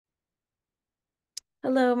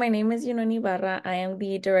Hello, my name is Yunuen Ibarra. I am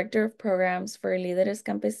the Director of Programs for Líderes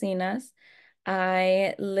Campesinas.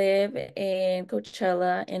 I live in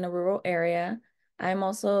Coachella in a rural area. I'm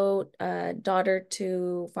also a daughter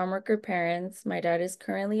to farm worker parents. My dad is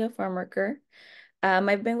currently a farm worker.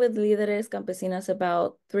 I've been with Líderes Campesinas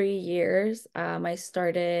about 3 years. I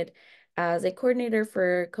started as a coordinator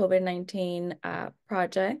for COVID-19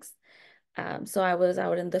 projects. So I was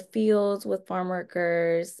out in the fields with farm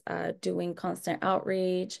workers, doing constant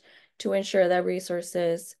outreach to ensure that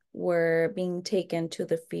resources were being taken to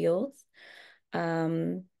the fields.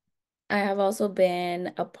 Um, I have also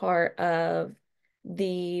been a part of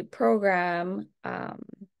the program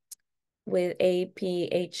with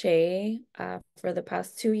APHA for the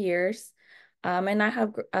past 2 years. And I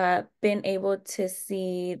have been able to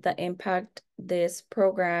see the impact this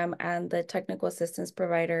program and the technical assistance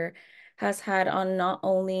provider has had on not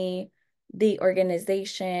only the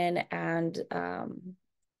organization and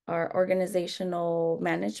our organizational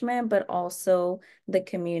management, but also the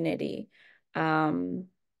community. Um,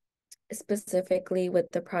 Specifically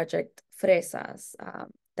with the project Fresas,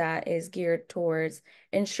 that is geared towards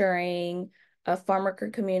ensuring farm worker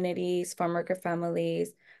communities, farm worker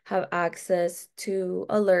families have access to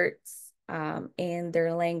alerts in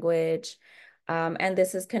their language. And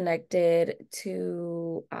this is connected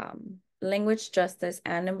to language justice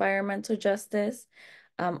and environmental justice.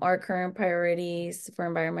 Our current priorities for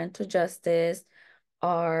environmental justice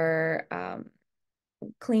are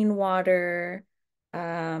clean water,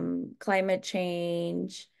 climate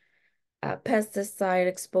change, pesticide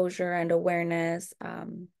exposure and awareness,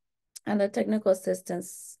 and the technical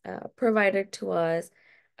assistance provided to us,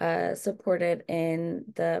 supported in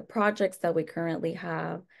the projects that we currently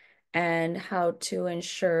have, and how to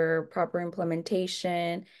ensure proper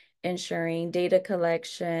implementation, ensuring data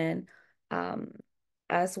collection, um,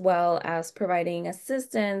 as well as providing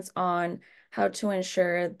assistance on how to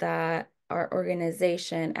ensure that our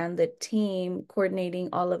organization and the team coordinating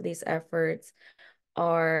all of these efforts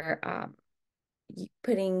are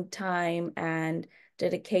putting time and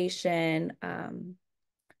dedication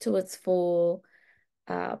to its full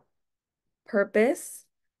uh, purpose.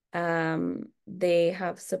 They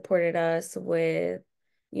have supported us with,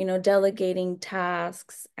 delegating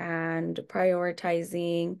tasks and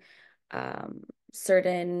prioritizing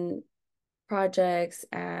certain projects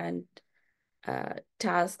and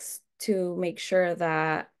tasks to make sure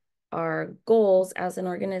that our goals as an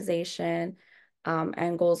organization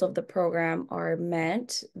and goals of the program are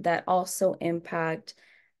met that also impact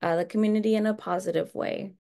the community in a positive way.